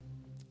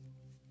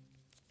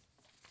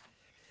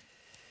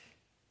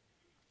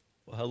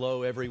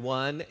hello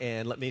everyone,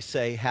 and let me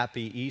say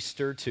happy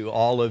Easter to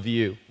all of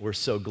you. We're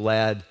so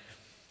glad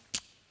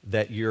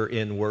that you're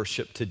in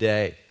worship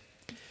today.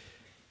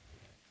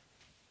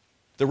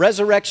 The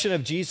resurrection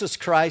of Jesus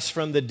Christ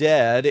from the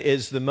dead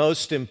is the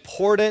most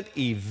important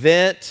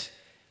event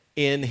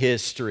in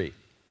history.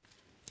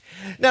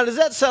 Now, does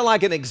that sound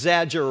like an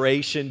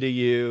exaggeration to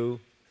you?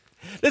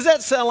 Does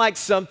that sound like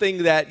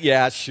something that,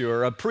 yeah,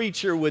 sure, a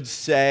preacher would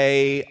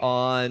say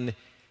on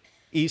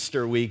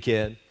Easter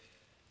weekend?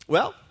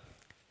 Well,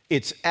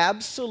 it's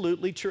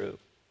absolutely true.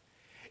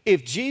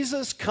 If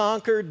Jesus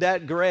conquered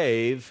that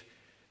grave,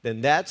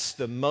 then that's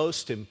the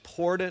most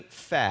important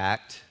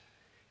fact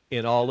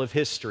in all of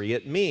history.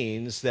 It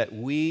means that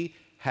we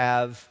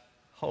have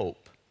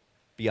hope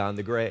beyond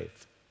the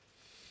grave.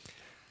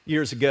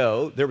 Years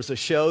ago, there was a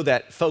show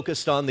that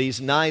focused on these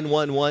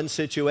 911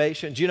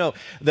 situations. You know,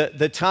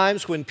 the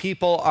times when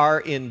people are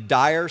in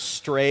dire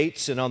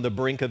straits and on the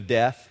brink of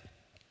death.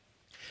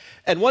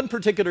 And one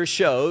particular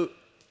show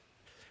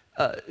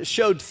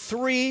showed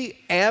three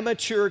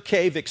amateur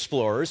cave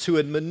explorers who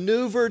had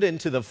maneuvered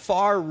into the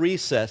far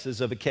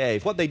recesses of a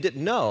cave. What they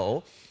didn't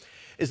know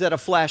is that a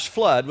flash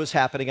flood was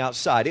happening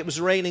outside. It was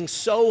raining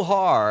so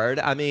hard,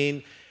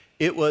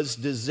 it was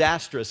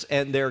disastrous,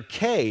 and their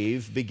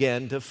cave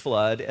began to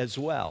flood as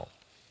well.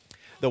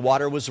 The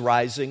water was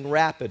rising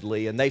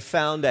rapidly, and they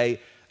found a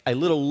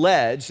little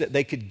ledge that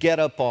they could get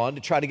up on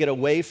to try to get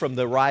away from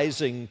the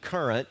rising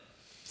current.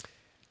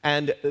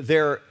 And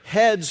their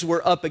heads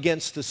were up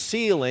against the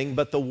ceiling,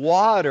 but the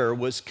water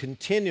was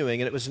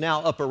continuing, and it was now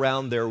up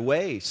around their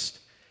waist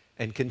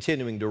and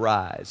continuing to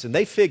rise. And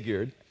they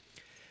figured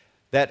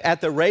that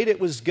at the rate it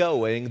was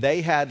going,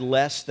 they had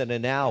less than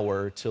an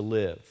hour to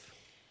live.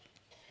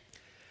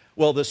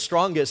 Well, the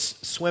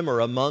strongest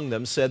swimmer among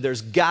them said,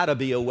 "There's got to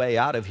be a way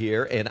out of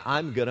here, and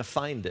I'm going to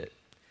find it."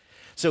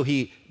 So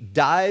he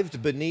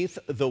dived beneath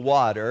the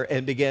water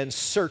and began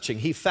searching.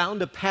 He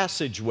found a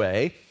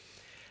passageway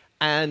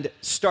and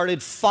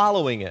started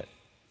following it,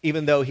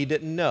 even though he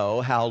didn't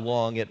know how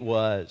long it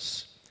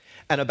was.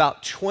 And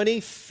about 20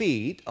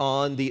 feet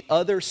on the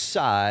other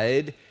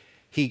side,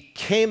 he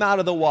came out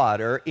of the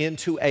water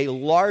into a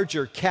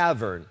larger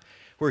cavern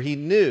where he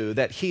knew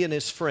that he and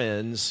his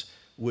friends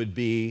would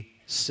be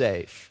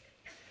safe.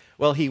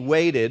 Well, he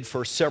waited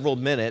for several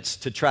minutes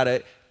to try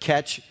to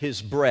catch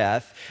his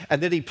breath,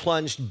 and then he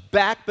plunged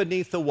back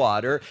beneath the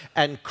water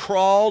and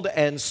crawled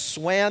and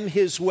swam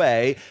his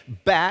way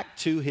back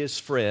to his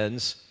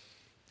friends,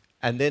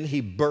 and then he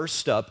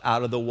burst up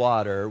out of the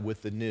water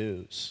with the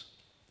news.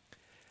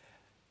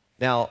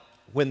 Now,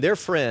 when their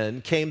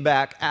friend came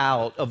back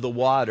out of the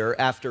water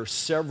after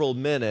several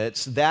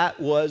minutes, that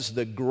was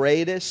the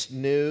greatest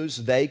news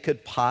they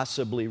could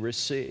possibly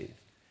receive.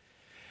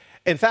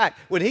 In fact,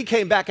 when he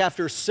came back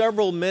after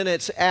several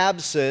minutes'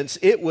 absence,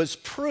 it was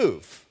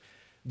proof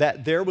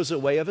that there was a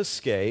way of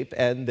escape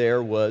and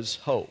there was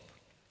hope.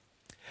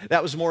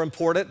 That was more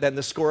important than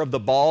the score of the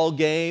ball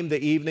game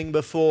the evening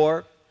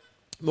before,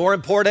 more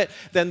important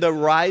than the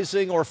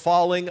rising or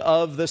falling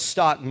of the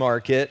stock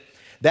market.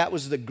 That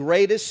was the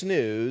greatest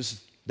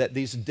news that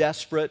these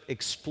desperate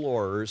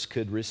explorers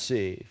could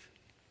receive.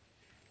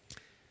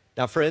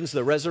 Now, friends,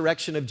 the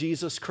resurrection of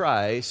Jesus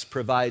Christ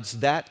provides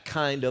that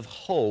kind of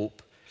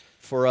hope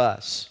for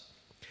us.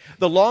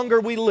 The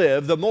longer we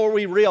live, the more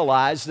we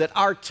realize that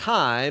our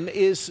time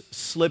is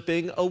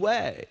slipping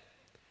away.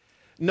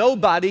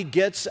 Nobody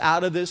gets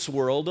out of this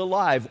world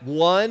alive.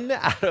 1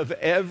 out of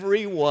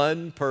every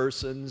 1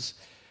 person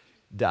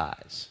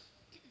dies.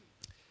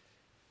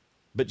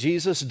 But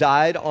Jesus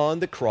died on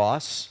the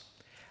cross.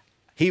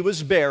 He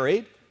was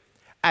buried,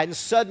 and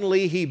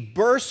suddenly he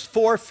burst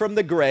forth from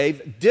the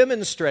grave,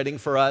 demonstrating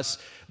for us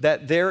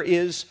that there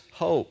is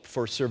hope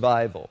for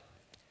survival.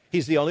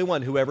 He's the only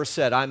one who ever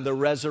said, "I'm the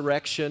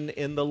resurrection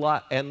and the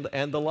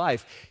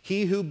life.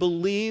 He who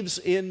believes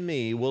in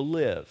me will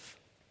live,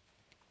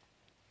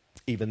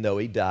 even though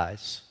he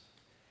dies."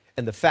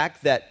 And the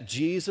fact that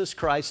Jesus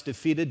Christ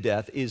defeated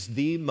death is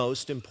the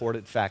most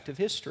important fact of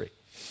history.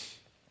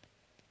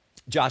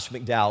 Josh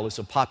McDowell is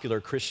a popular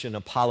Christian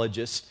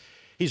apologist.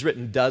 He's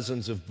written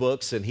dozens of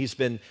books, and he's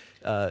been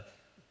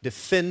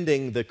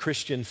defending the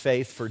Christian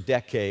faith for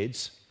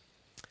decades.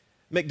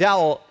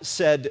 McDowell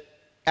said,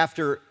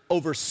 after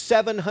over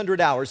 700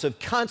 hours of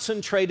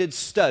concentrated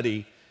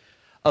study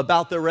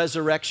about the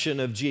resurrection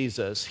of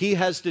Jesus, he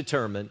has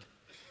determined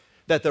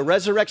that the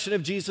resurrection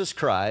of Jesus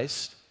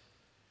Christ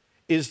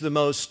is the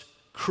most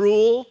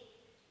cruel,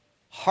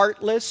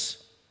 heartless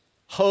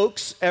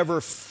hoax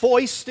ever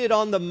foisted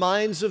on the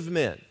minds of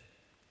men,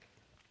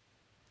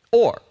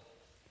 or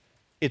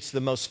it's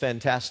the most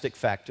fantastic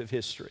fact of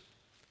history.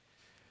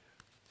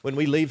 When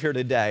we leave here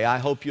today, I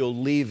hope you'll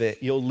leave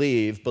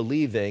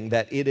believing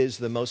that it is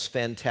the most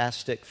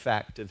fantastic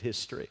fact of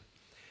history.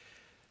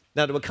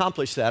 Now, to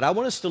accomplish that, I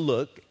want us to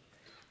look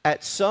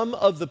at some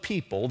of the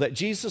people that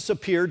Jesus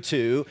appeared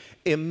to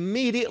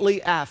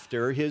immediately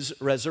after his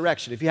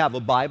resurrection. If you have a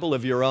Bible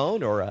of your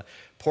own or a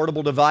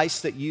portable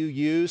device that you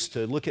use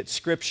to look at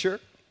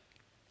Scripture,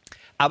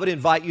 I would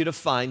invite you to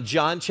find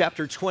John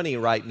chapter 20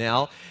 right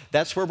now.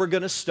 That's where we're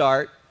going to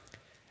start.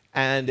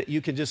 And you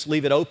can just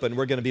leave it open.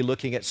 We're going to be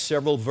looking at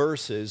several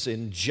verses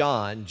in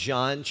John.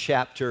 John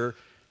chapter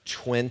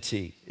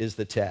 20 is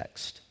the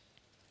text.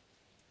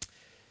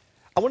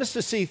 I want us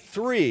to see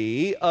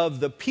three of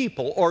the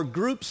people or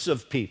groups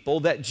of people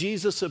that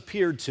Jesus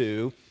appeared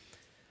to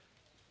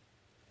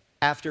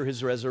after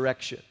his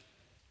resurrection.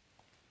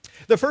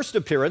 The first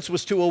appearance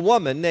was to a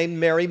woman named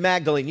Mary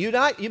Magdalene.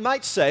 You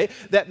might say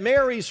that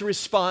Mary's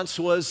response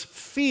was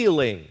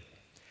feeling.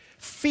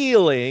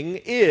 Feeling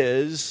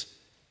is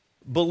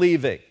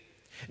believing.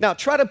 Now,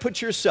 try to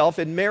put yourself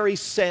in Mary's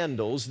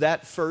sandals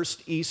that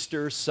first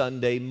Easter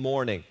Sunday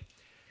morning.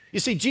 You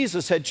see,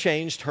 Jesus had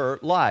changed her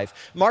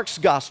life. Mark's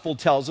gospel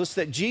tells us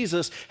that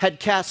Jesus had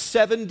cast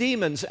 7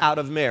 demons out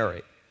of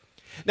Mary.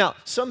 Now,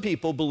 some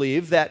people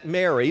believe that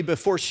Mary,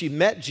 before she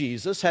met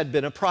Jesus, had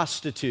been a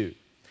prostitute.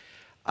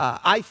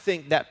 I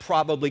think that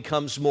probably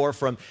comes more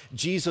from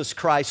Jesus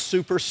Christ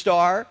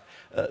Superstar,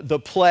 the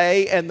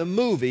play and the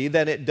movie,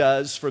 than it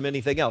does from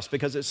anything else,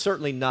 because it's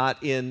certainly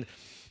not in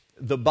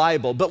the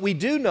Bible. But we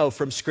do know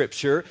from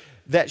Scripture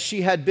that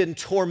she had been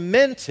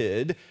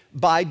tormented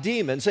by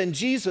demons, and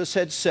Jesus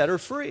had set her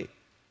free.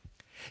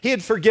 He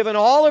had forgiven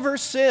all of her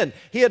sin.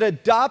 He had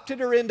adopted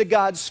her into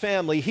God's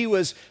family. He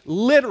was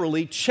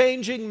literally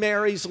changing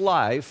Mary's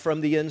life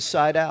from the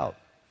inside out.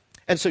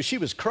 And so she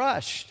was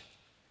crushed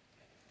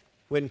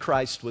when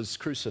Christ was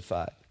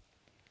crucified.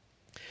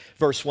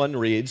 Verse 1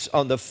 reads,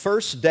 "On the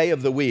first day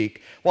of the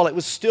week, while it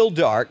was still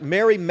dark,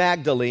 Mary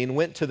Magdalene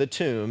went to the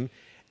tomb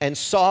and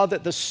saw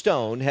that the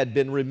stone had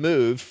been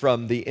removed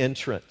from the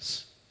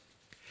entrance."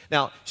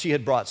 Now, she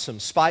had brought some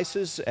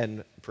spices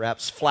and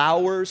perhaps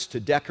flowers to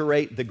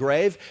decorate the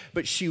grave,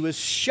 but she was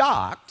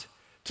shocked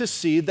to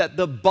see that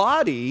the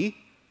body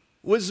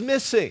was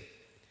missing.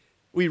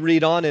 We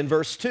read on in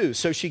verse 2,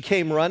 "So she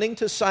came running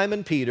to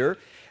Simon Peter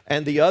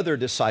and the other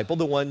disciple,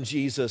 the one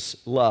Jesus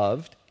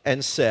loved,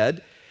 and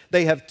said,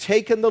 'They have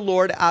taken the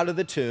Lord out of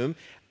the tomb,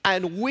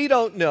 and we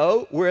don't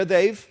know where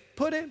they've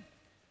put him.'"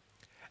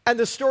 And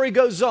the story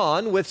goes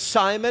on with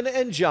Simon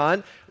and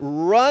John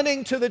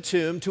running to the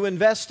tomb to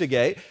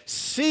investigate,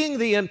 seeing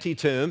the empty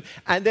tomb,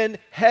 and then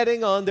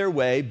heading on their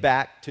way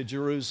back to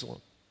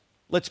Jerusalem.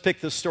 Let's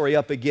pick the story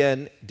up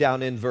again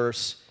down in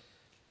verse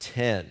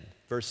 10.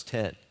 Verse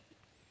 10.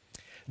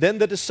 "Then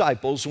the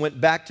disciples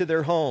went back to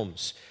their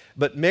homes,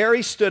 but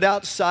Mary stood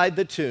outside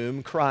the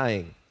tomb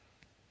crying.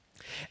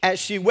 As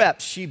she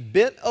wept, she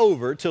bent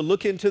over to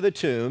look into the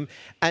tomb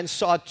and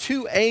saw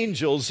 2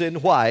 angels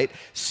in white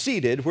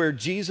seated where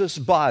Jesus'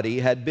 body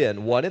had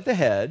been, one at the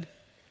head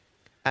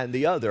and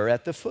the other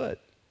at the foot.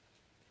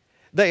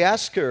 They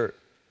asked her,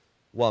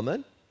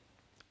 'Woman,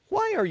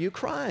 why are you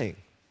crying?'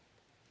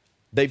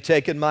 'They've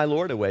taken my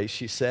Lord away,'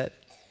 she said,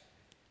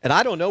 'and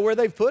I don't know where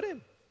they've put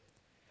him.'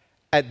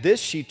 At this,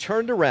 she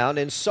turned around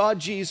and saw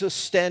Jesus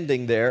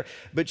standing there,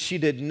 but she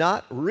did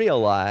not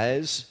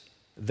realize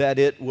that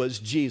it was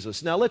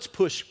Jesus." Now let's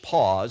push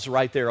pause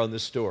right there on the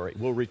story.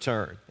 We'll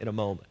return in a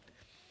moment.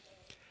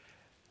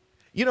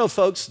 You know,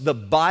 folks, the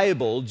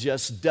Bible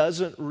just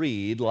doesn't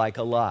read like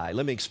a lie.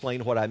 Let me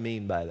explain what I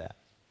mean by that.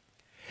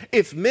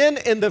 If men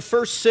in the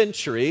first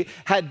century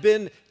had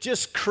been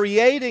just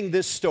creating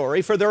this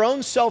story for their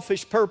own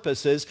selfish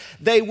purposes,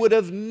 they would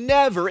have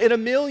never in a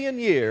million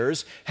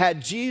years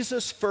had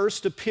Jesus'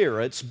 first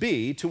appearance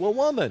be to a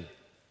woman.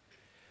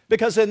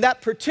 Because in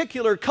that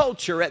particular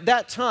culture at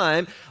that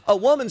time, a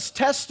woman's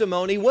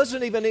testimony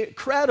wasn't even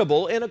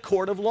credible in a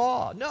court of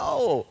law.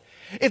 No.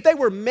 If they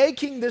were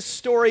making this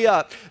story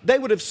up, they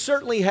would have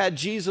certainly had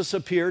Jesus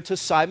appear to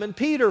Simon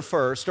Peter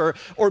first, or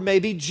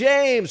maybe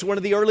James, one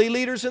of the early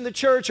leaders in the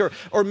church,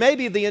 or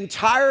maybe the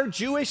entire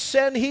Jewish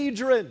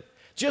Sanhedrin,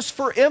 just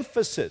for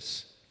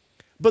emphasis.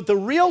 But the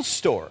real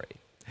story,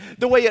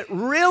 the way it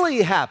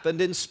really happened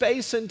in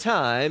space and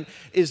time,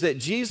 is that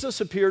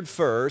Jesus appeared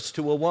first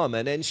to a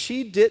woman, and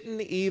she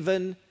didn't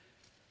even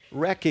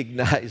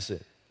recognize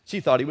it. She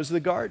thought he was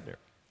the gardener.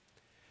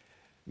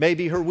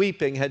 Maybe her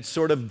weeping had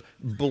sort of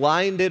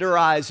blinded her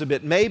eyes a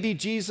bit. Maybe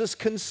Jesus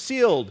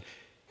concealed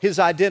his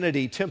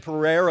identity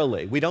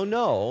temporarily. We don't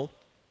know.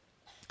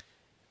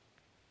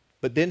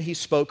 But then he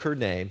spoke her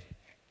name,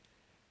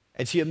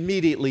 and she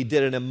immediately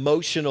did an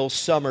emotional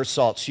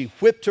somersault. She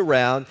whipped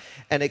around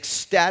and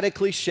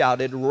ecstatically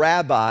shouted,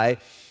 "Rabbi,"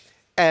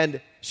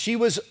 and she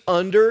was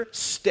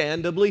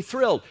understandably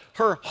thrilled.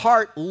 Her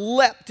heart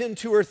leapt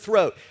into her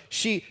throat.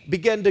 She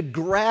began to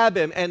grab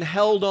him and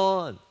held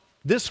on.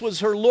 This was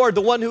her Lord,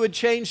 the one who had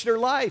changed her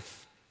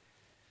life.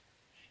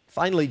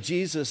 Finally,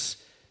 Jesus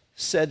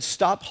said,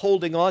 "Stop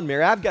holding on,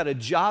 Mary. I've got a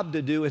job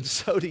to do, and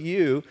so do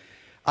you.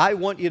 I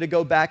want you to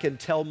go back and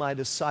tell my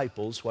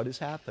disciples what has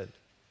happened."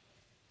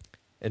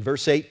 And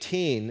verse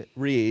 18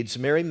 reads,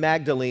 "Mary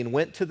Magdalene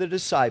went to the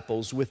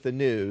disciples with the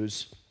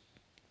news,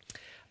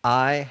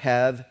 'I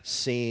have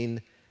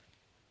seen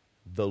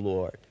the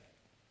Lord.'"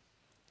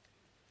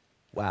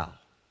 Wow.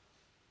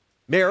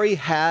 Mary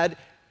had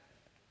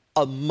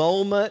a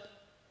moment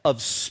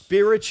of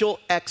spiritual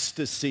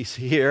ecstasy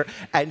here,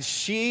 and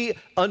she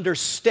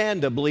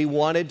understandably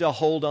wanted to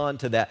hold on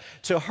to that.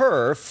 To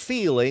her,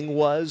 feeling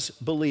was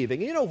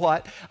believing. You know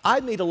what? I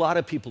meet a lot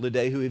of people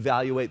today who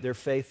evaluate their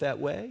faith that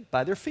way,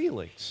 by their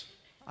feelings.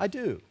 I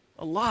do.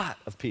 A lot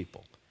of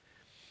people.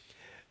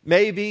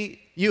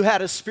 Maybe you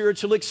had a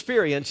spiritual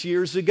experience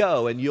years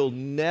ago and you'll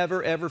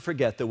never ever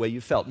forget the way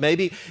you felt.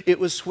 Maybe it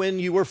was when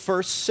you were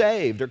first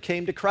saved or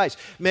came to Christ.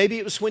 Maybe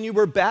it was when you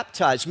were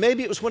baptized.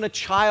 Maybe it was when a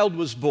child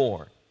was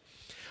born.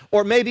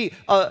 Or maybe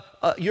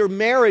your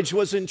marriage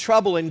was in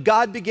trouble and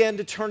God began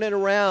to turn it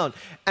around.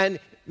 And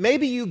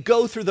maybe you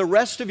go through the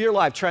rest of your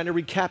life trying to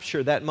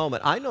recapture that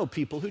moment. I know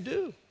people who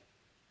do.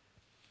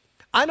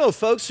 I know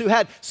folks who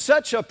had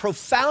such a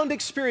profound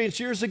experience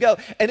years ago,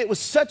 and it was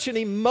such an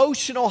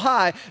emotional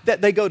high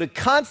that they go to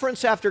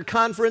conference after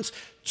conference,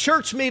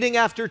 church meeting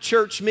after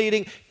church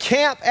meeting,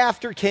 camp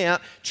after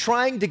camp,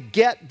 trying to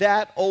get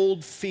that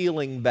old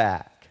feeling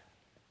back.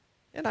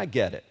 And I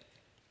get it.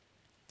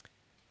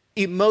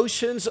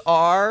 Emotions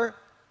are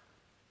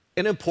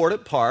an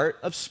important part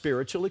of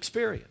spiritual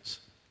experience.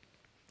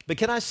 But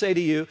can I say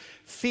to you,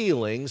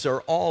 feelings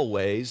are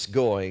always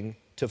going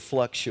to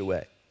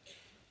fluctuate.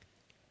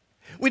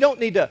 We don't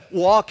need to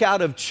walk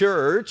out of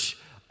church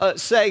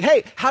saying,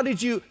 hey, how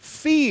did you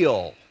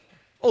feel?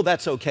 Oh,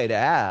 that's okay to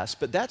ask,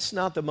 but that's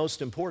not the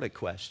most important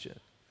question.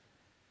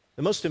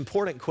 The most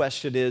important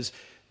question is,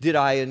 did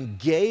I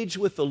engage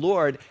with the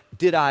Lord?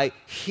 Did I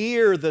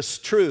hear this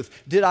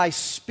truth? Did I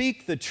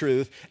speak the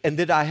truth? And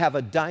did I have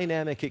a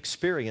dynamic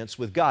experience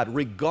with God,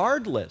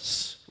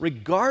 regardless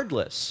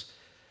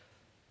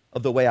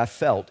of the way I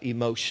felt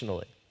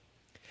emotionally?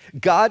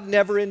 God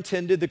never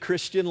intended the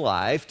Christian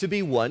life to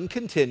be one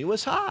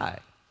continuous high,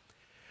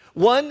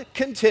 one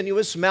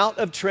continuous mount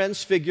of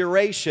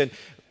transfiguration.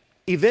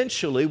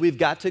 Eventually, we've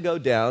got to go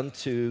down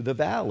to the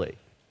valley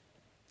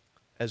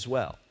as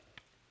well.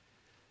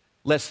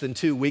 Less than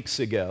 2 weeks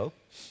ago,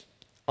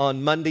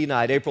 on Monday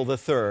night, April the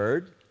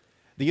 3rd,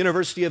 the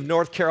University of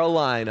North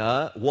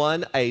Carolina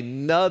won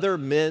another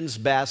men's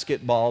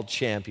basketball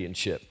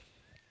championship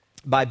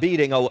by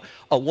beating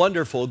a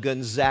wonderful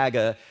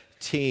Gonzaga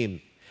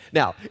team.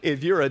 Now,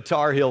 if you're a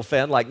Tar Heel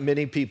fan, like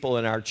many people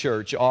in our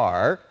church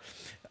are,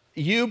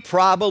 you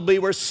probably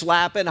were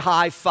slapping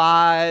high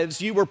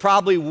fives. You were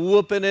probably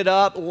whooping it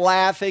up,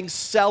 laughing,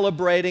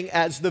 celebrating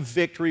as the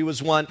victory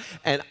was won.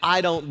 And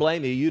I don't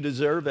blame you. You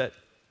deserve it.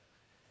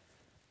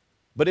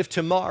 But if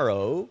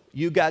tomorrow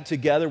you got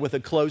together with a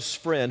close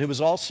friend who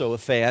was also a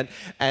fan,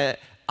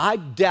 I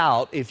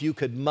doubt if you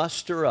could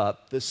muster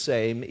up the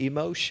same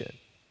emotion.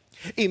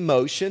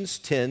 Emotions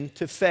tend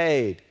to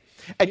fade.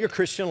 And your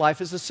Christian life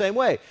is the same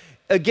way.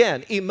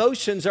 Again,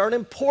 emotions are an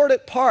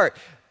important part,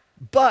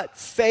 but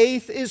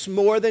faith is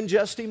more than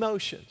just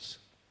emotions.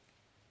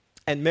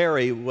 And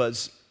Mary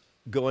was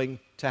going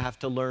to have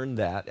to learn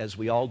that, as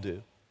we all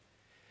do.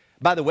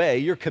 By the way,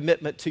 your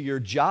commitment to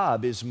your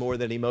job is more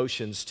than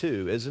emotions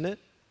too, isn't it?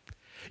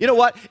 You know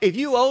what? If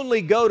you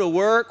only go to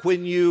work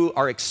when you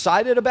are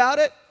excited about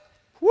it,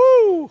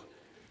 woo!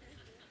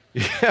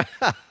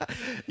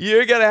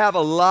 You're going to have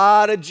a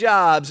lot of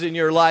jobs in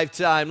your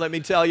lifetime, let me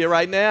tell you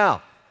right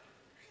now.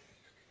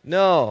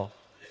 No.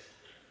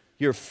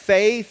 Your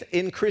faith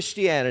in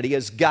Christianity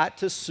has got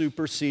to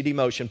supersede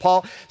emotion.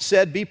 Paul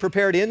said, be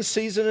prepared in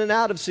season and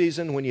out of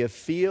season, when you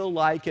feel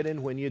like it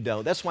and when you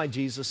don't. That's why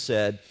Jesus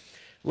said,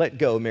 let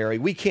go, Mary.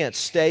 We can't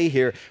stay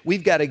here.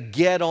 We've got to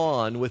get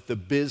on with the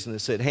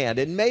business at hand.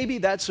 And maybe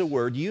that's a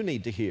word you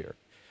need to hear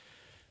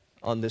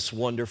on this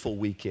wonderful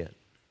weekend.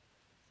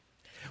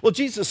 Well,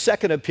 Jesus'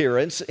 second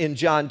appearance in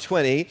John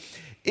 20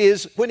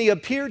 is when he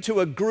appeared to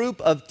a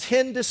group of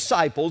 10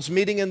 disciples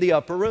meeting in the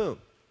upper room.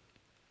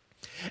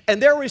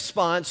 And their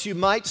response, you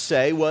might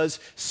say,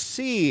 was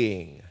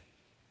seeing.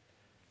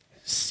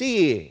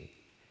 Seeing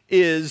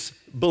is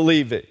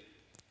believing.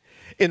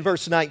 In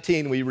verse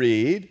 19 we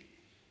read,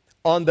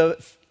 on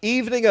the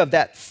evening of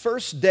that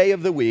first day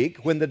of the week,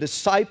 when the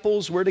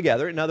disciples were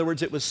together, in other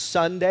words, it was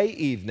Sunday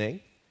evening,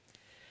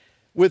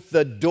 with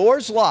the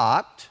doors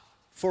locked,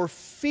 for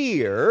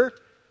fear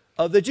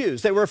of the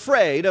Jews. They were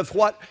afraid of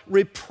what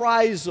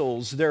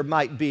reprisals there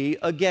might be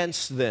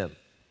against them.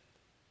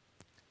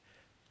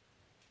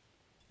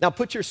 Now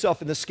put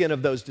yourself in the skin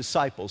of those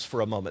disciples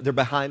for a moment. They're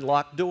behind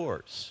locked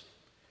doors.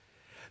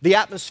 The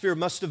atmosphere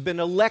must have been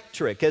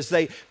electric as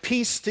they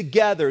pieced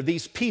together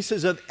these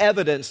pieces of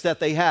evidence that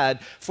they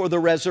had for the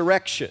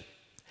resurrection.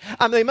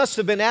 I mean, they must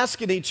have been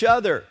asking each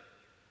other,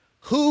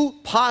 who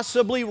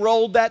possibly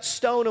rolled that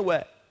stone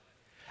away?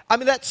 I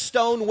mean, that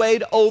stone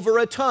weighed over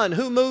a ton.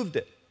 Who moved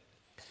it?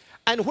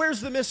 And where's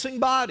the missing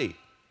body?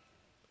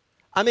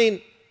 I mean,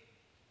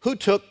 who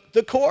took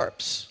the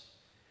corpse?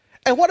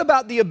 And what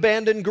about the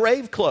abandoned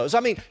grave clothes? I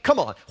mean, come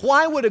on.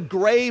 Why would a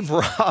grave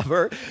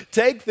robber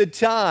take the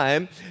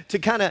time to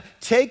kind of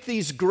take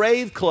these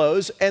grave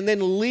clothes and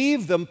then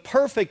leave them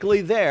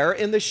perfectly there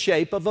in the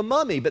shape of a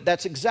mummy? But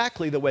that's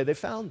exactly the way they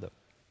found them.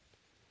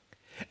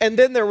 And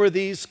then there were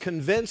these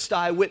convinced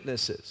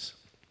eyewitnesses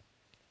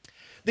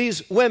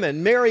These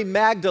women, Mary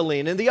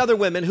Magdalene and the other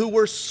women who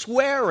were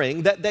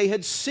swearing that they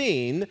had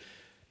seen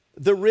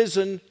the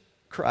risen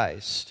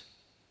Christ.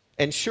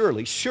 And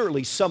surely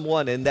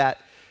someone in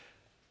that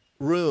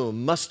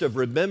room must have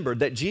remembered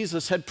that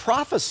Jesus had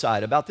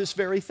prophesied about this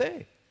very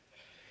thing.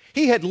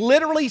 He had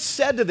literally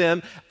said to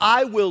them,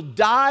 I will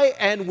die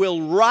and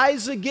will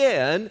rise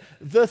again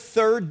the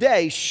third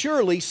day.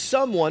 Surely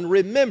someone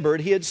remembered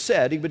he had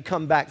said he would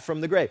come back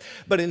from the grave.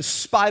 But in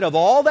spite of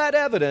all that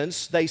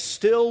evidence, they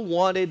still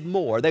wanted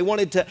more. They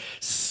wanted to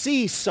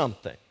see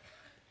something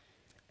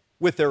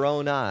with their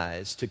own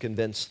eyes to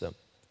convince them.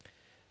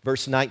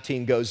 Verse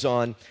 19 goes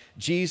on,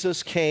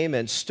 Jesus came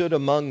and stood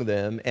among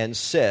them and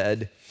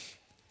said,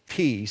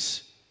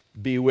 peace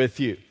be with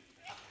you.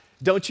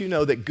 Don't you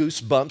know that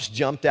goosebumps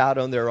jumped out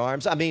on their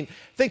arms? I mean,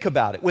 think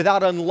about it.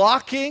 Without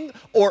unlocking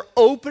or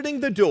opening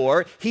the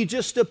door, he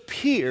just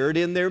appeared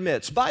in their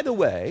midst. By the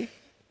way,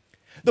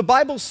 the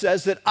Bible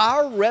says that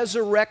our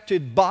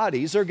resurrected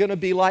bodies are going to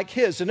be like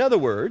his. In other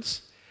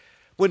words,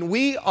 when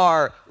we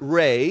are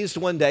raised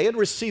one day and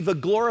receive a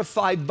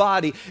glorified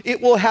body,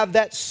 it will have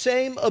that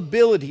same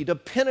ability to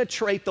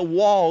penetrate the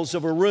walls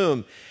of a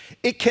room.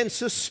 It can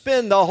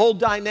suspend the whole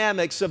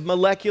dynamics of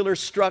molecular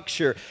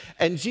structure.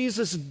 And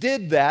Jesus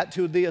did that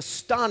to the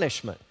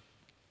astonishment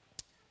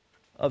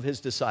of his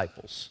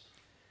disciples.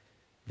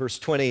 Verse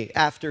 20,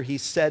 after he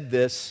said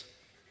this,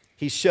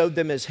 he showed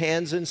them his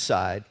hands and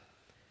side.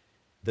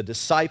 The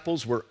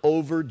disciples were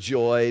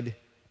overjoyed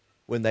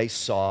when they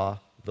saw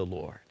the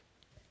Lord.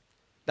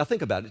 Now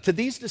think about it. To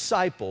these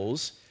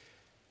disciples,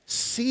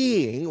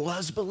 seeing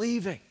was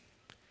believing.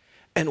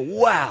 And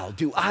wow,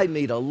 do I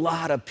meet a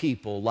lot of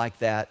people like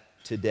that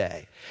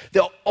today.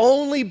 They'll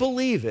only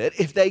believe it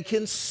if they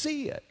can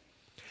see it.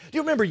 Do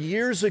you remember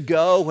years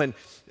ago when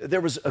there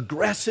was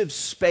aggressive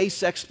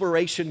space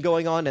exploration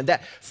going on, and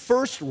that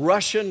first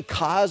Russian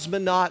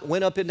cosmonaut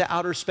went up into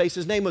outer space?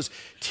 His name was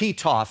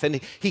Titov, and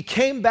he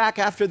came back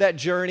after that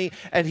journey,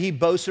 and he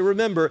boasted.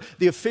 Remember,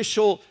 the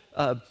official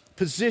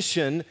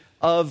position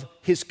of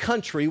his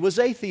country was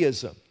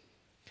atheism.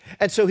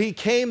 And so he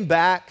came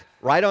back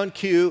right on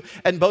cue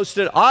and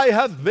boasted, I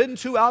have been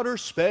to outer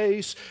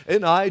space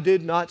and I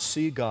did not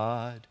see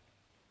God.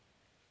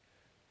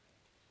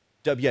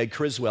 W.A.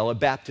 Criswell, a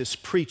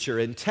Baptist preacher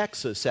in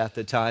Texas at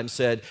the time,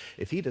 said,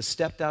 if he'd have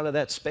stepped out of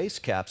that space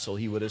capsule,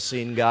 he would have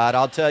seen God.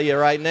 I'll tell you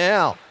right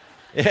now.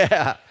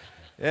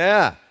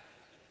 Yeah.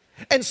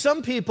 And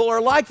some people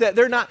are like that.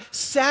 They're not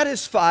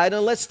satisfied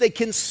unless they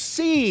can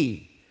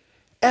see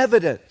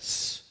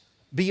evidence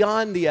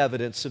beyond the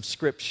evidence of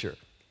Scripture.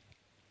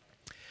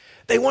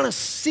 They want to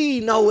see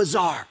Noah's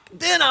Ark,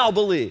 then I'll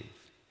believe.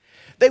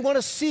 They want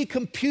to see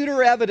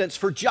computer evidence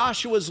for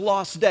Joshua's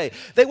lost day.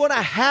 They want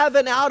to have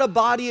an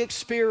out-of-body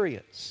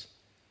experience.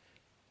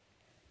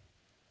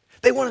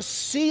 They want to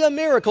see a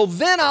miracle,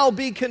 then I'll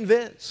be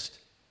convinced.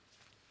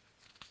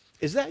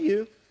 Is that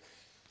you?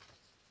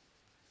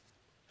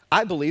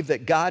 I believe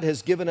that God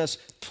has given us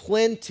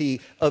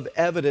plenty of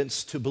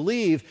evidence to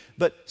believe,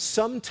 but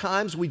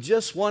sometimes we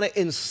just want to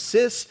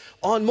insist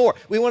on more.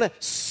 We want to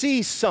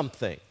see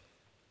something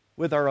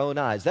with our own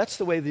eyes. That's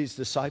the way these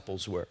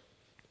disciples were.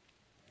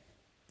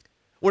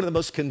 One of the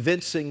most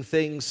convincing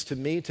things to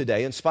me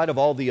today, in spite of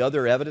all the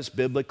other evidence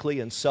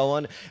biblically and so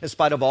on, in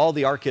spite of all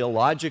the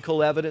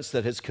archaeological evidence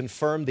that has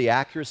confirmed the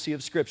accuracy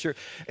of Scripture,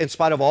 in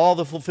spite of all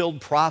the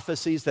fulfilled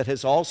prophecies that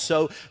has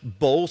also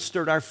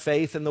bolstered our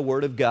faith in the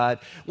Word of God,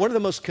 one of the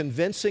most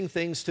convincing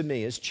things to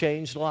me is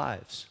changed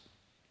lives.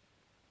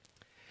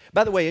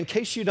 By the way, in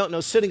case you don't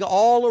know, sitting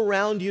all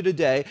around you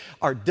today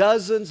are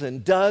dozens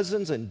and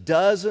dozens and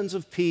dozens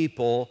of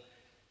people,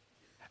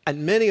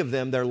 and many of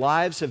them, their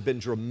lives have been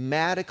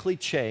dramatically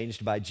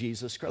changed by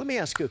Jesus Christ. Let me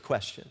ask you a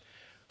question.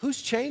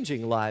 Who's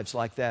changing lives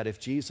like that if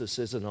Jesus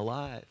isn't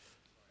alive?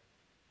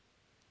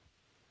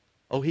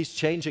 Oh, he's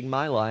changing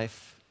my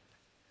life.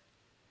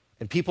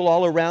 And people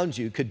all around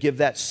you could give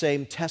that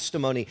same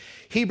testimony.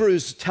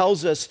 Hebrews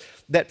tells us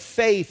that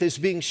faith is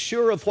being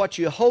sure of what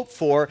you hope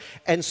for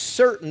and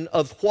certain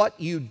of what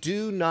you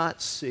do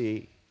not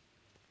see.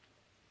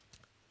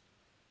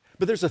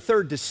 But there's a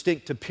third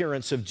distinct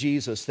appearance of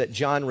Jesus that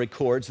John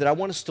records that I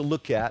want us to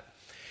look at.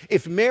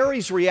 If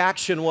Mary's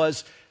reaction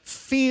was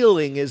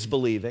feeling is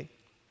believing,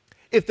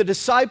 if the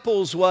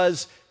disciples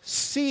was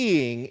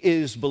seeing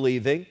is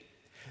believing,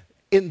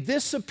 in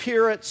this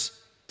appearance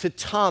to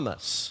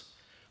Thomas,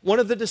 one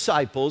of the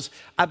disciples,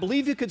 I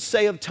believe you could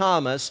say of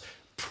Thomas,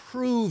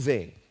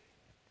 proving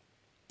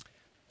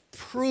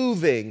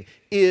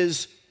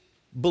is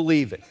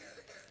believing.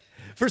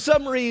 For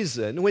some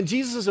reason, when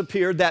Jesus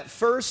appeared that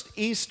first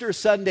Easter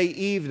Sunday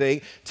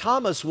evening,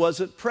 Thomas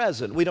wasn't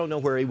present. We don't know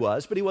where he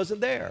was, but he wasn't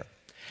there.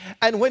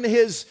 And when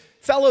his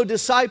fellow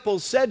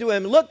disciples said to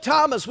him, look,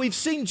 Thomas, we've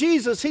seen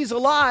Jesus, he's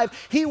alive,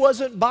 he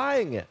wasn't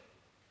buying it.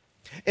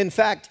 In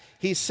fact,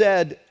 he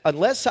said,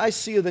 unless I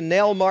see the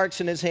nail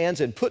marks in his hands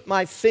and put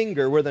my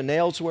finger where the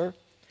nails were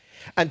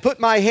and put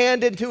my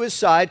hand into his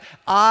side,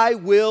 I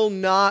will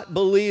not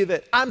believe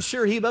it. I'm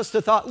sure he must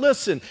have thought,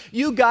 listen,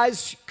 you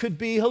guys could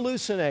be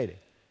hallucinating.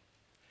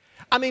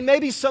 I mean,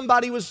 maybe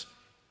somebody was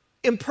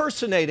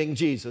impersonating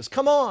Jesus.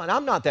 Come on,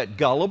 I'm not that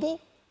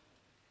gullible.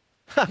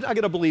 I'm not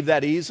going to believe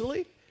that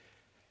easily.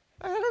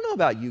 I don't know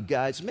about you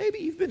guys. Maybe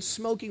you've been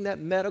smoking that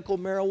medical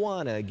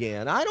marijuana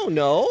again. I don't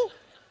know.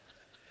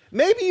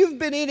 Maybe you've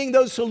been eating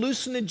those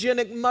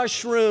hallucinogenic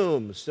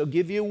mushrooms. They'll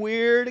give you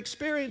weird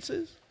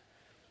experiences.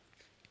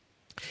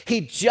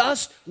 He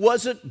just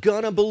wasn't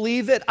going to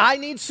believe it. I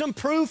need some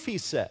proof, he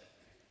said.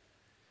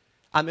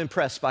 I'm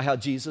impressed by how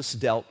Jesus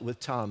dealt with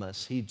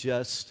Thomas. He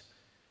just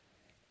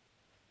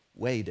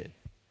waited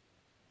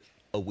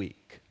a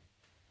week.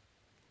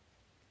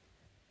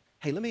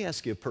 Hey, let me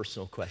ask you a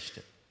personal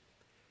question.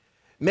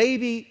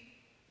 Maybe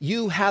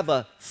you have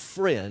a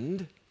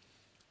friend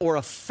or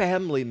a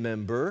family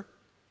member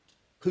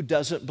who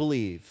doesn't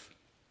believe.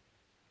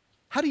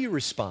 How do you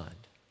respond?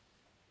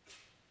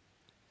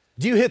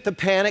 Do you hit the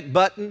panic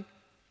button?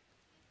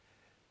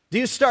 Do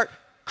you start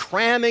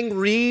cramming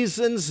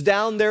reasons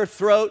down their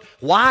throat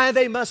why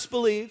they must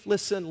believe?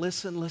 Listen.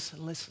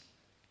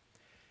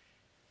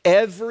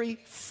 Every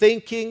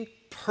thinking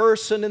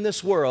person in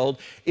this world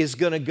is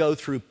going to go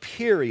through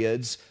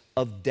periods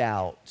of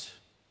doubt.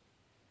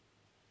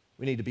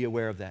 We need to be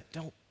aware of that.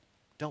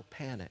 Don't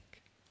panic.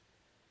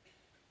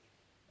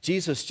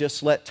 Jesus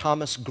just let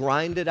Thomas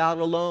grind it out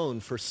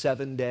alone for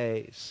 7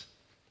 days.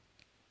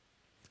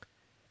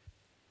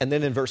 And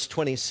then in verse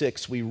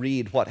 26, we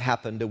read what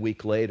happened a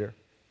week later.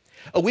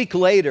 A week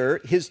later,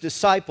 his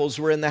disciples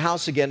were in the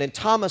house again, and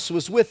Thomas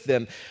was with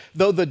them.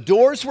 Though the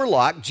doors were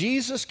locked,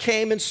 Jesus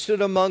came and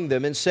stood among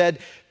them and said,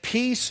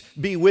 "Peace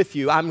be with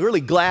you." I'm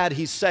really glad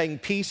he's saying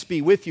peace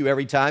be with you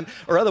every time,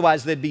 or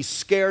otherwise they'd be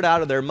scared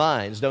out of their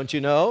minds, don't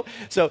you know?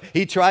 So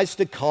he tries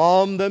to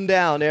calm them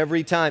down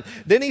every time.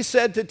 Then he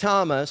said to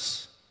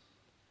Thomas,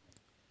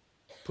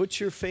 "Put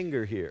your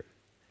finger here.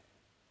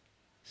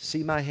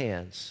 See my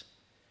hands.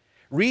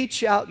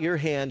 Reach out your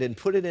hand and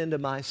put it into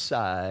my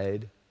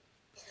side.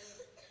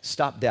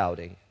 Stop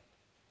doubting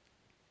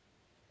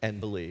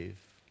and believe."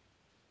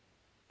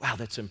 Wow,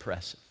 that's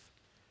impressive.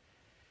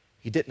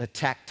 He didn't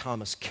attack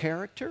Thomas'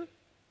 character.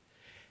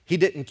 He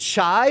didn't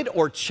chide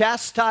or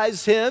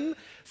chastise him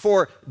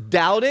for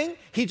doubting.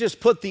 He just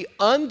put the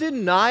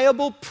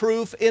undeniable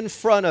proof in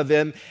front of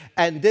him.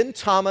 And then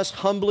Thomas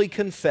humbly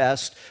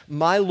confessed,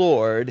 "My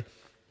Lord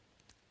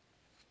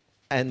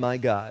and my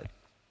God."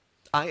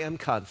 I am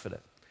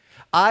confident.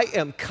 I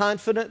am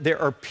confident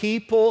there are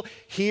people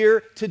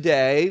here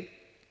today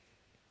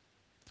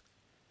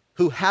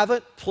who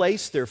haven't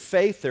placed their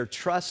faith, their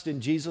trust in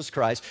Jesus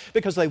Christ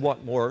because they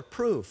want more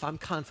proof. I'm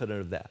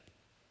confident of that.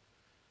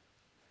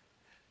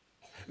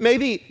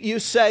 Maybe you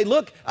say,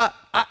 look,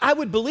 I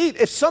would believe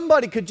if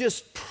somebody could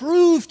just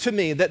prove to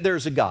me that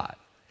there's a God.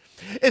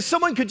 If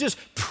someone could just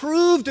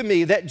prove to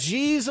me that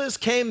Jesus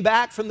came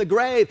back from the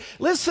grave.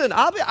 Listen,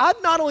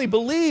 I'd not only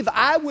believe,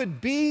 I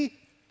would be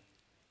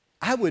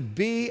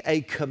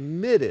a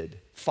committed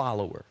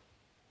follower.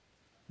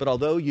 But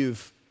although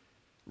you've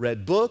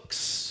read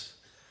books,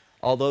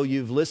 although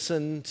you've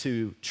listened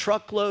to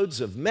truckloads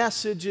of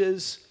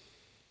messages,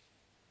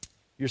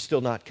 you're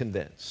still not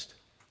convinced.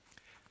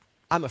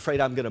 I'm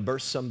afraid I'm going to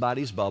burst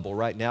somebody's bubble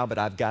right now, but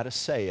I've got to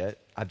say it.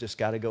 I've just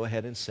got to go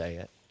ahead and say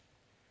it.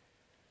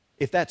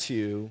 If that's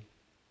you,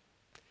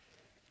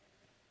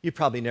 you're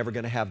probably never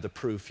going to have the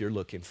proof you're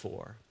looking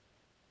for.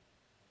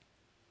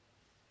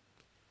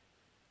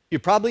 You're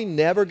probably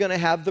never going to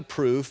have the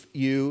proof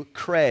you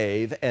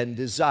crave and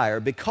desire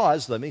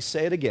because, let me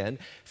say it again,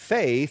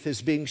 faith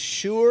is being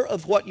sure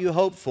of what you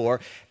hope for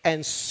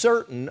and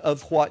certain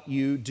of what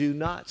you do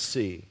not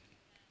see.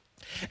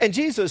 And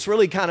Jesus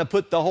really kind of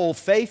put the whole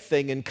faith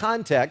thing in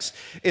context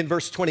in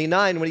verse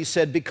 29 when he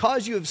said,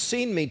 "Because you have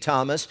seen me,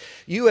 Thomas,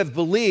 you have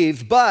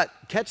believed, but,"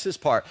 catch this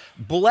part,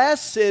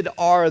 "blessed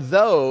are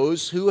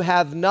those who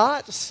have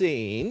not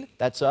seen,"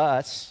 that's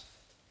us,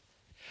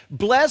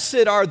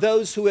 "blessed are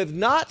those who have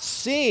not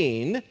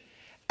seen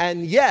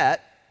and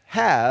yet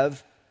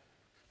have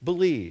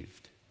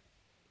believed."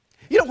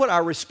 You know what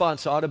our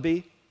response ought to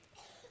be?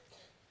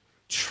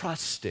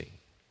 Trusting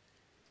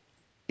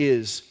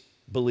is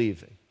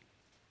believing.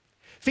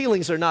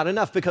 Feelings are not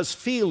enough because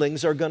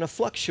feelings are going to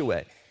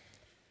fluctuate.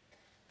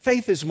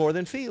 Faith is more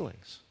than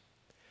feelings.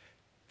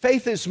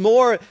 Faith is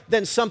more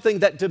than something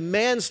that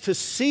demands to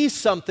see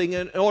something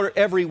in order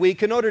every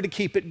week in order to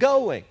keep it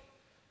going.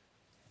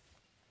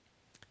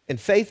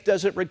 And faith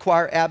doesn't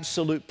require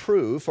absolute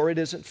proof, or it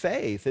isn't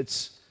faith.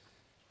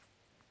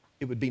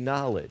 It would be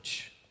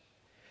knowledge.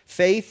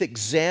 Faith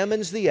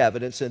examines the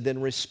evidence and then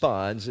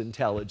responds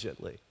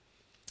intelligently.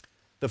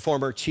 The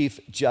former Chief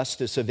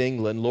Justice of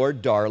England,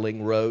 Lord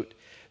Darling, wrote,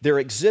 "There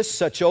exists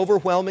such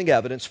overwhelming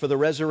evidence for the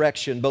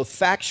resurrection, both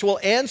factual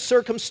and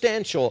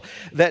circumstantial,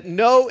 that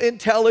no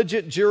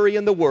intelligent jury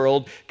in the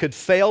world could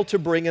fail to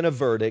bring in a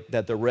verdict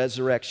that the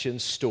resurrection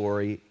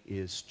story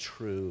is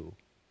true."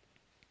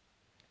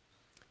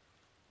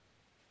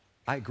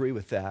 I agree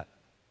with that.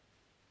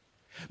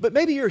 But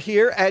maybe you're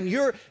here and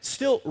you're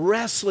still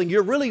wrestling.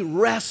 You're really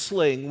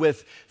wrestling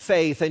with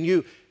faith, and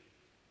you've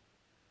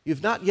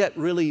not yet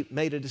really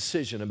made a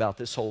decision about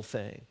this whole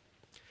thing.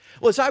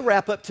 Well, as I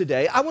wrap up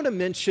today, I want to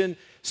mention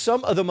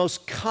some of the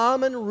most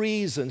common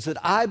reasons that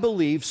I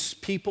believe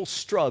people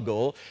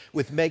struggle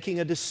with making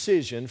a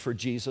decision for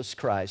Jesus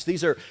Christ.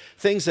 These are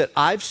things that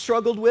I've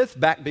struggled with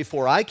back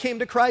before I came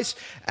to Christ,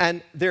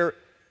 and they're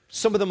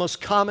some of the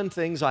most common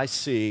things I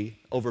see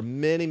over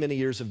many, many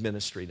years of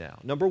ministry now.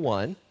 Number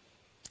one,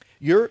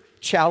 your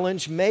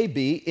challenge may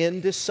be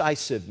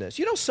indecisiveness.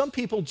 You know, some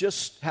people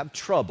just have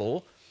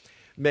trouble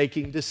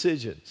making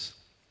decisions.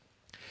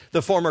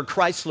 The former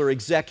Chrysler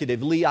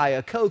executive Lee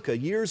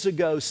Iacocca years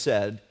ago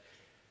said,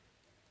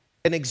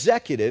 an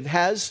executive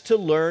has to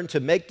learn to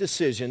make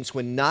decisions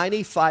when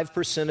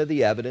 95% of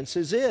the evidence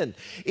is in.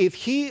 If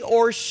he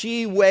or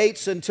she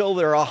waits until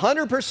they're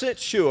 100%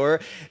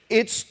 sure,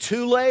 it's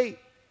too late.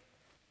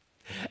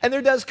 And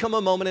there does come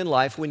a moment in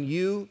life when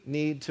you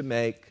need to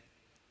make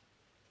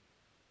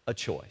a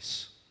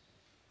choice.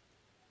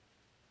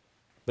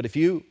 But if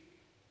you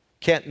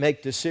can't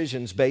make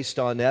decisions based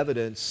on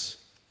evidence,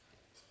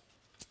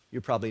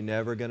 you're probably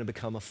never going to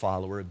become a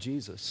follower of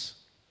Jesus.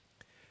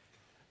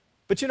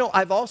 But you know,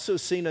 I've also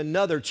seen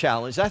another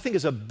challenge that I think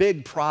is a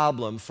big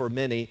problem for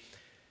many.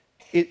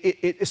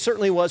 It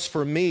certainly was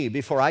for me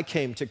before I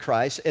came to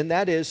Christ, and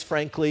that is,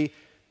 frankly,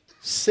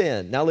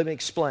 sin. Now, let me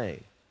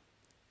explain.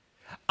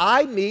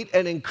 I meet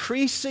an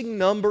increasing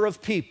number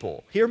of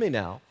people, hear me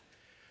now,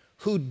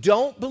 who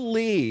don't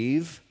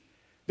believe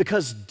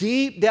because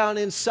deep down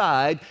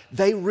inside,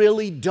 they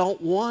really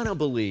don't want to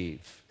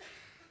believe.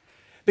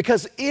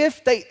 Because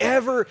if they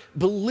ever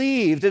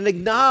believed and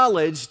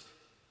acknowledged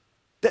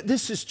that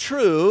this is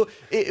true,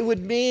 it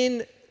would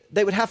mean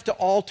they would have to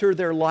alter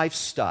their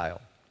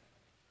lifestyle.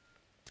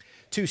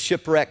 Two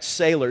shipwrecked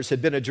sailors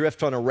had been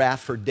adrift on a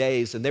raft for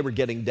days, and they were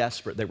getting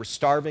desperate. They were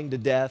starving to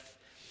death.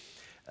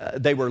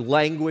 They were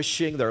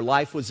languishing. Their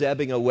life was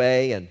ebbing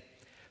away. And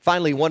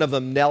finally, one of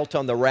them knelt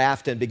on the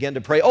raft and began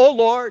to pray, "Oh,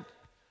 Lord,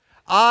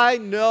 I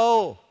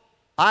know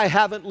I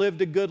haven't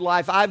lived a good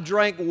life. I've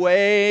drank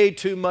way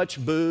too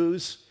much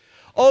booze.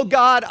 Oh,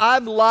 God,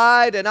 I've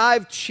lied and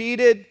I've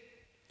cheated.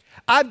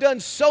 I've done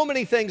so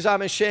many things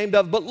I'm ashamed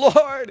of, but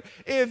Lord,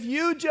 if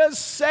you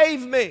just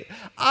save me,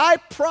 I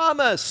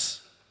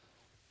promise."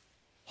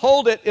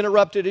 "Hold it,"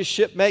 interrupted his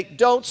shipmate.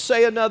 "Don't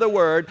say another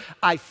word.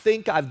 I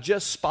think I've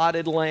just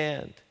spotted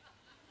land."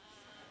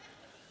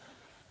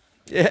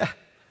 Yeah.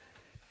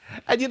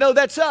 And you know,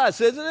 that's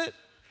us, isn't it?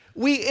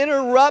 We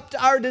interrupt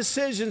our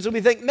decisions and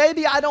we think,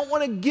 maybe I don't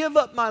want to give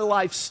up my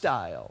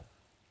lifestyle,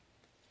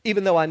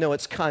 even though I know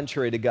it's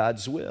contrary to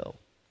God's will.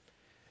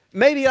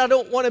 Maybe I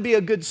don't want to be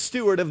a good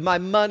steward of my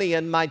money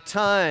and my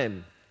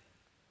time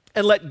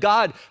and let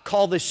God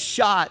call the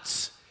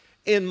shots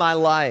in my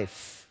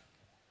life.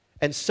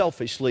 And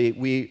selfishly,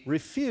 we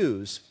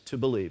refuse to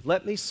believe.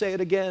 Let me say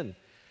it again.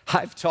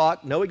 I've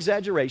talked, no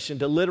exaggeration,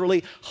 to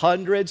literally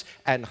hundreds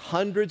and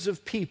hundreds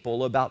of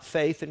people about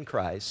faith in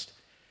Christ.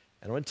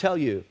 And I want to tell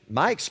you,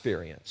 my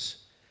experience,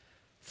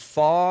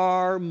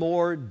 far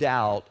more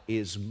doubt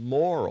is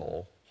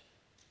moral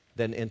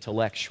than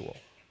intellectual.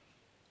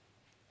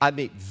 I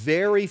meet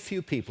very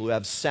few people who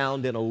have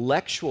sound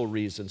intellectual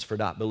reasons for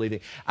not believing.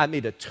 I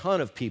meet a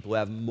ton of people who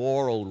have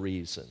moral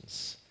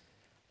reasons.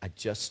 I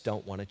just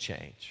don't want to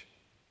change.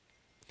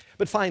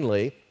 But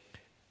finally,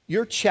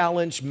 your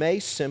challenge may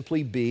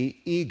simply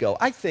be ego.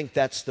 I think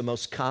that's the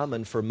most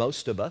common for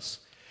most of us.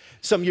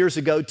 Some years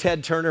ago,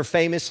 Ted Turner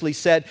famously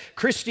said,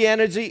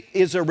 "Christianity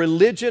is a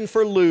religion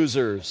for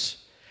losers.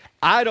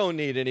 I don't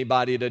need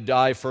anybody to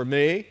die for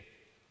me."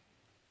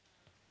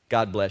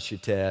 God bless you,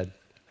 Ted.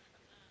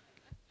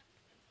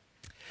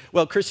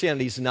 Well,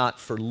 Christianity is not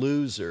for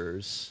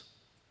losers,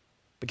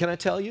 but can I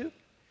tell you?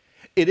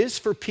 It is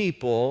for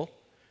people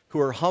who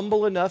are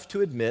humble enough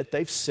to admit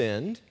they've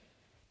sinned,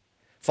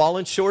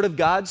 fallen short of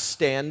God's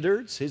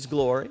standards, His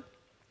glory,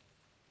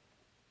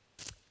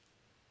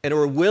 and who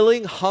are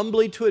willing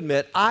humbly to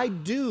admit, I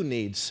do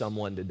need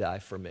someone to die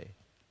for me,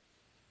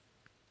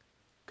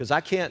 because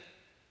I can't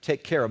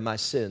take care of my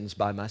sins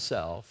by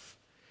myself.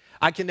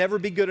 I can never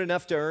be good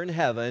enough to earn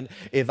heaven.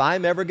 If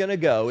I'm ever going to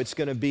go, it's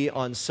going to be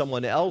on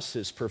someone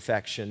else's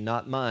perfection,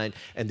 not mine.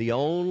 And the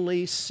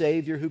only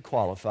Savior who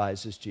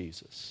qualifies is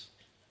Jesus.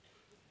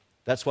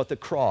 That's what the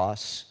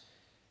cross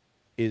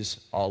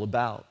is all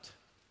about.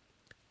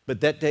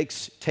 But that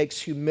takes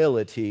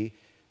humility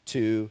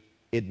to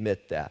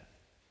admit that.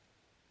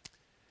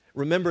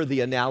 Remember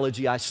the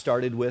analogy I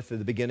started with at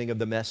the beginning of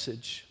the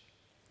message?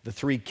 The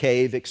three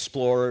cave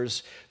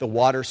explorers, the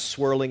water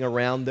swirling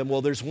around them.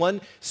 Well, there's one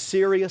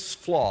serious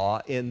flaw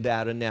in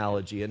that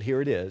analogy, and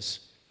here it is.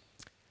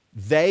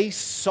 They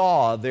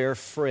saw their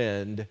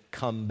friend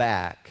come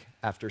back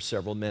after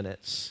several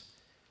minutes.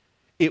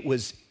 It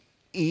was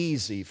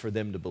easy for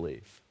them to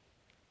believe.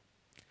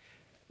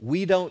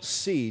 We don't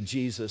see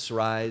Jesus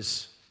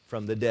rise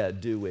from the dead,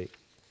 do we?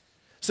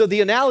 So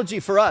the analogy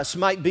for us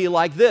might be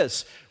like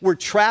this. We're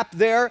trapped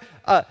there.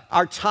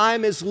 Our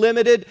time is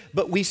limited,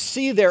 but we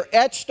see there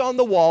etched on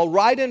the wall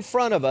right in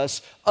front of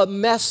us a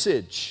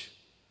message.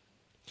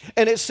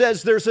 And it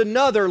says there's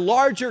another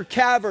larger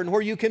cavern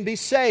where you can be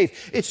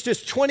safe. It's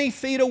just 20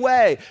 feet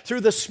away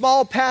through the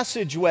small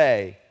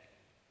passageway.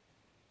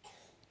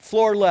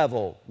 floor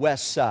level,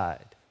 west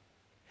side.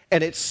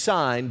 And it's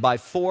signed by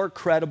 4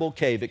 credible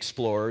cave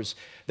explorers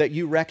that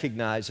you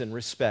recognize and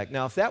respect.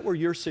 Now, if that were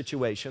your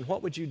situation,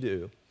 what would you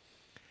do?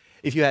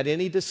 If you had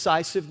any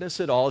decisiveness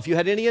at all, if you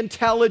had any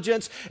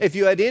intelligence, if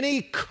you had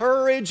any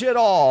courage at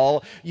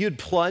all, you'd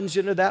plunge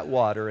into that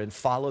water and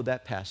follow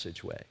that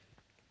passageway.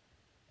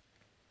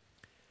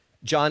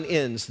 John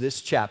ends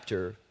this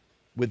chapter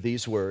with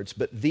these words,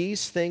 "But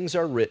these things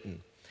are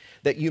written,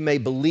 that you may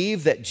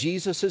believe that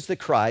Jesus is the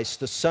Christ,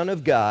 the Son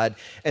of God,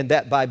 and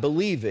that by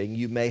believing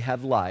you may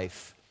have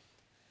life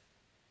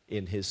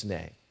in His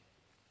name."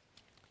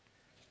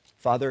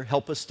 Father,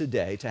 help us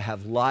today to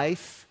have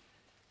life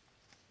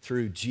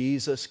through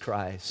Jesus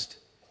Christ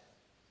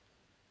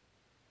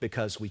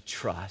because we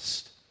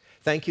trust.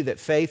 Thank you that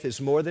faith is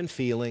more than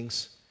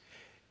feelings.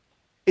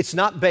 It's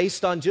not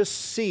based on just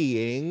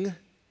seeing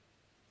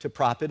to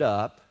prop it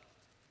up.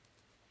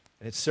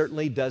 And it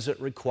certainly doesn't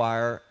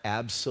require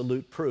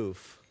absolute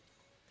proof.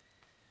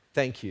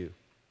 Thank you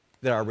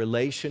that our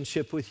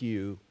relationship with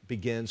you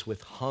begins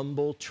with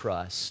humble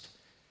trust.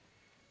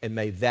 And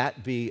may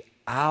that be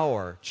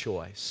our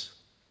choice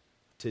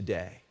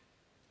today.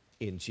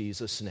 In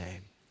Jesus'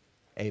 name,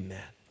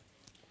 amen.